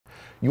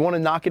You want to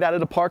knock it out of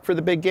the park for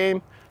the big game?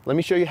 Let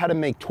me show you how to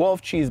make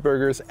 12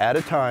 cheeseburgers at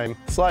a time,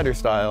 slider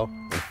style,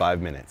 in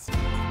 5 minutes.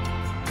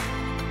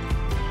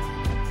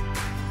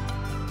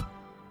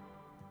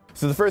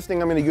 So the first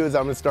thing I'm gonna do is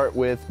I'm gonna start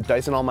with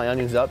dicing all my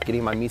onions up,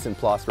 getting my mise en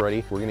place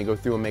ready. We're gonna go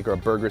through and make our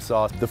burger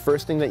sauce. The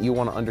first thing that you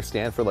wanna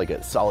understand for like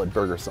a solid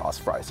burger sauce,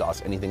 fry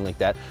sauce, anything like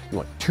that, you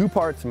want 2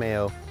 parts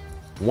mayo,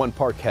 1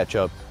 part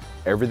ketchup.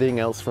 Everything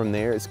else from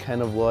there is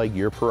kind of like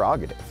your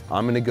prerogative.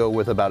 I'm gonna go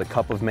with about a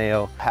cup of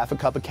mayo, half a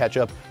cup of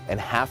ketchup, and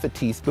half a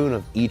teaspoon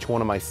of each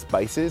one of my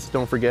spices.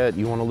 Don't forget,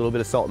 you want a little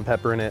bit of salt and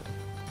pepper in it.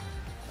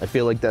 I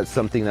feel like that's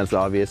something that's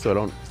obvious, so I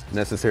don't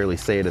necessarily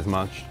say it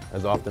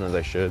as often as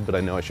I should, but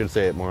I know I should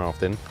say it more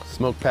often.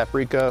 Smoked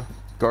paprika,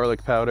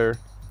 garlic powder,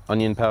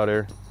 onion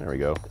powder, there we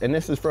go. And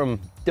this is from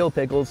dill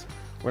pickles.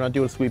 We're not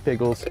doing sweet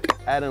pickles.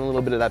 Add in a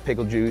little bit of that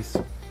pickle juice,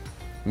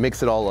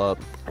 mix it all up,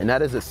 and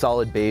that is a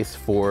solid base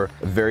for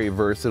a very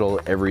versatile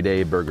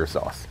everyday burger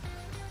sauce.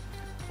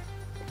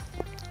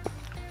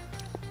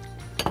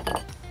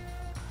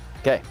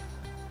 Okay,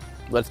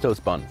 let's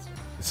toast buns.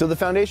 So the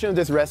foundation of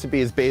this recipe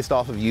is based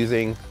off of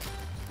using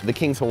the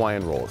King's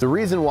Hawaiian rolls. The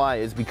reason why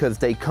is because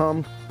they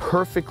come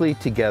perfectly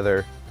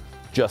together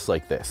just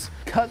like this.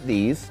 Cut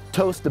these,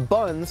 toast the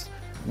buns,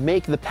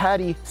 make the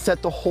patty,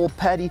 set the whole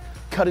patty,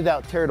 cut it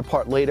out, tear it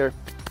apart later.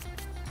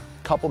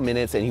 Couple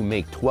minutes and you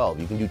make 12.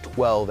 You can do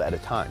 12 at a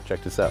time.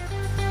 Check this out.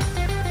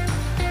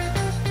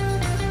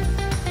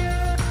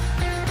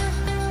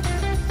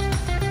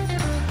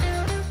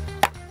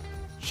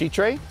 Sheet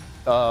tray,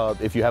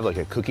 if you have like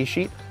a cookie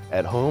sheet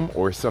at home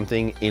or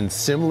something in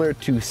similar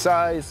to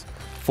size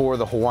for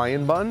the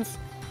Hawaiian buns,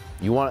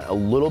 you want it a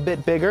little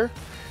bit bigger.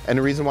 And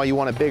the reason why you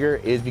want it bigger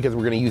is because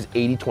we're gonna use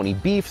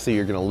 80-20 beef, so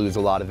you're gonna lose a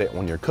lot of it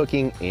when you're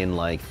cooking in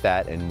like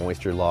fat and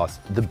moisture loss.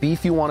 The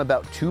beef you want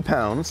about 2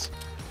 pounds,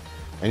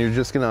 and you're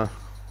just gonna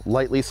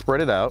lightly spread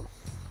it out,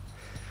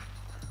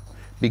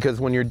 because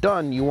when you're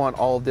done, you want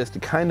all of this to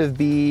kind of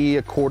be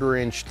a 1/4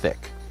 inch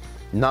thick,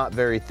 not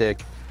very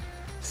thick,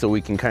 so we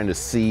can kind of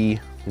see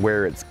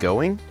where it's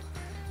going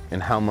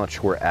and how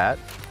much we're at.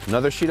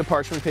 Another sheet of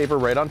parchment paper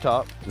right on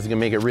top. This is gonna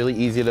make it really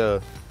easy to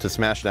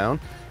smash down.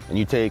 And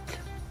you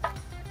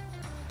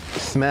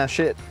smash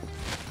it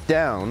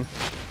down,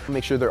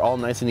 make sure they're all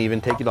nice and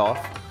even, take it off,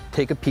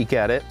 take a peek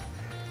at it.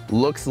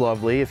 Looks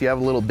lovely. If you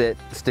have a little bit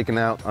sticking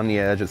out on the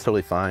edge, it's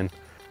totally fine.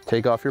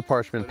 Take off your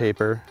parchment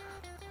paper.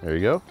 There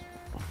you go.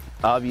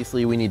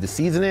 Obviously we need to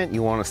season it.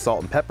 You wanna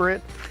salt and pepper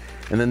it.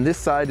 And then this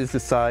side is the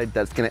side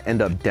that's gonna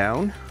end up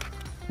down.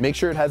 Make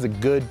sure it has a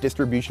good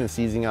distribution of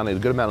seasoning on it, a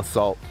good amount of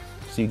salt,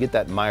 so you get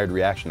that mired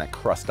reaction, that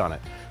crust on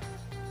it.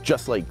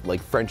 Just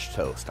like French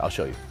toast, I'll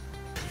show you.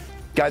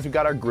 Guys, we've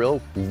got our grill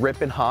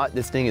ripping hot.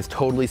 This thing is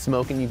totally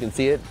smoking, you can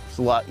see it. It's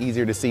a lot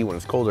easier to see when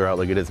it's colder out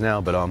like it is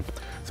now, but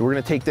so we're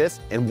gonna take this,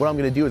 and what I'm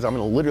gonna do is I'm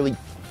gonna literally,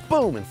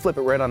 boom, and flip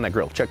it right on that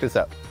grill. Check this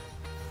out.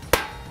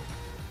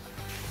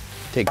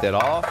 Take that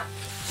off,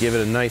 give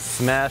it a nice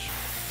smash,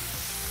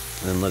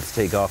 and then let's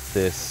take off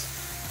this.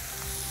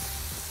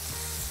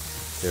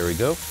 There we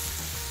go.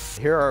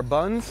 Here are our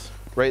buns,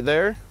 right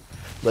there.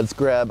 Let's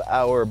grab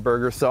our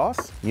burger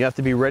sauce. You have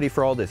to be ready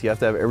for all this. You have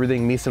to have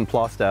everything mise en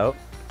placed out,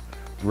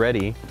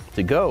 ready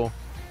to go.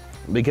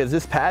 Because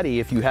this patty,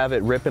 if you have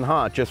it ripping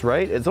hot just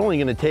right, it's only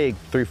gonna take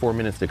 3-4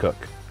 minutes to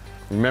cook.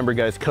 Remember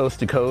guys, coast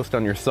to coast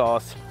on your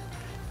sauce,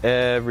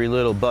 every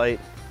little bite.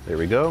 There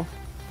we go.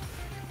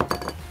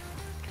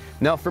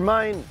 Now for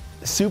mine,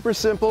 super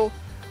simple.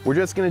 We're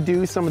just gonna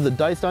do some of the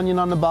diced onion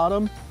on the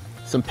bottom,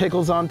 some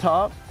pickles on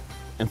top,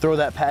 and throw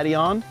that patty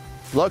on.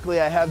 Luckily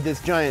I have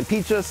this giant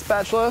pizza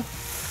spatula.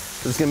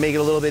 This is gonna make it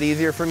a little bit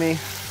easier for me.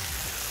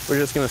 We're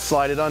just gonna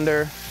slide it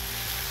under,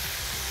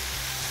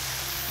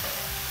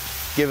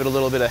 give it a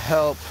little bit of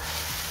help.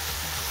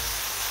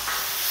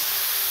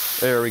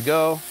 There we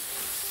go.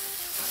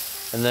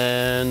 And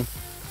then,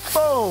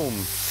 boom!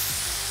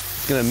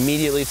 It's gonna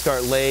immediately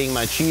start laying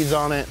my cheese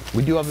on it.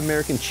 We do have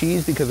American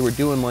cheese because we're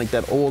doing like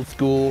that old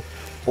school,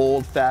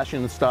 old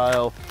fashioned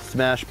style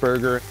smash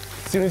burger.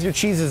 As soon as your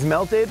cheese is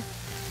melted,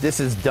 this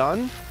is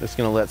done. Just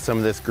gonna let some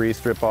of this grease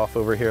drip off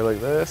over here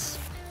like this.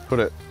 Put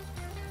it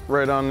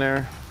right on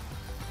there.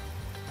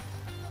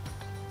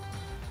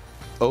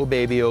 Oh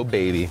baby, oh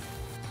baby.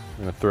 I'm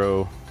gonna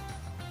throw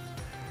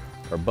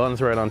our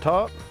buns right on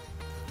top.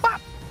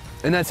 Pop!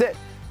 And that's it.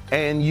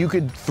 And you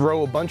could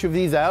throw a bunch of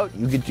these out.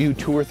 You could do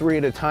 2 or 3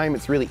 at a time.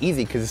 It's really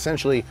easy because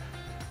essentially,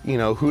 you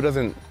know, who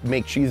doesn't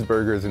make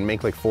cheeseburgers and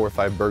make like 4 or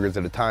 5 burgers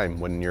at a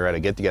time when you're at a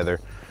get together?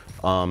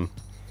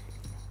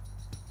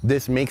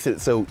 This makes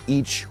it so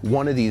each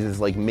one of these is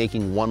like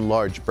making one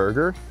large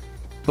burger,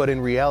 but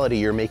in reality,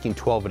 you're making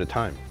 12 at a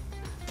time.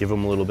 Give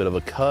them a little bit of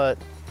a cut.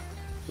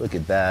 Look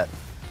at that.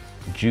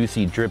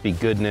 Juicy, drippy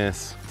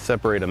goodness.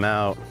 Separate them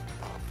out.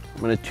 I'm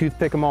gonna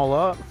toothpick them all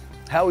up.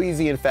 How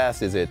easy and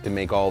fast is it to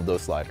make all of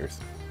those sliders?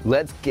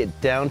 Let's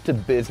get down to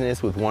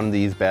business with one of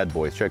these bad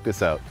boys. Check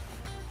this out.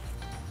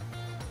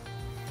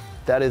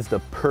 That is the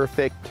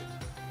perfect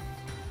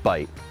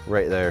bite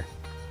right there.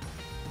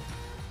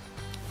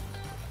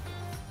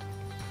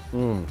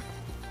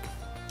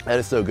 That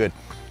is so good.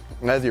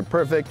 That's your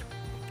perfect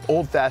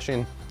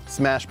old-fashioned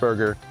smash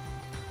burger,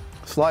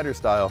 slider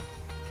style.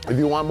 If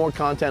you want more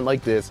content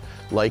like this,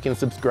 like and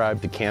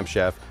subscribe to Camp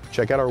Chef.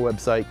 Check out our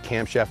website,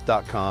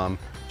 campchef.com.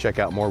 Check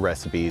out more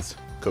recipes.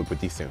 Cook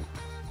with you soon.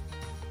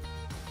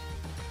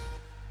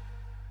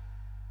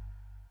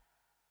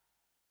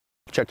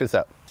 Check this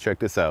out, check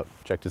this out,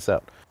 check this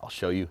out. I'll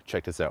show you,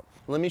 check this out.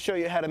 Let me show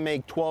you how to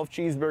make 12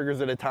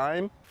 cheeseburgers at a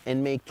time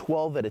and make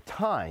 12 at a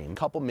time.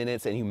 Couple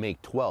minutes and you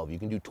make 12. You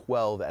can do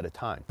 12 at a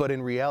time. But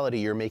in reality,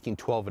 you're making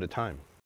 12 at a time.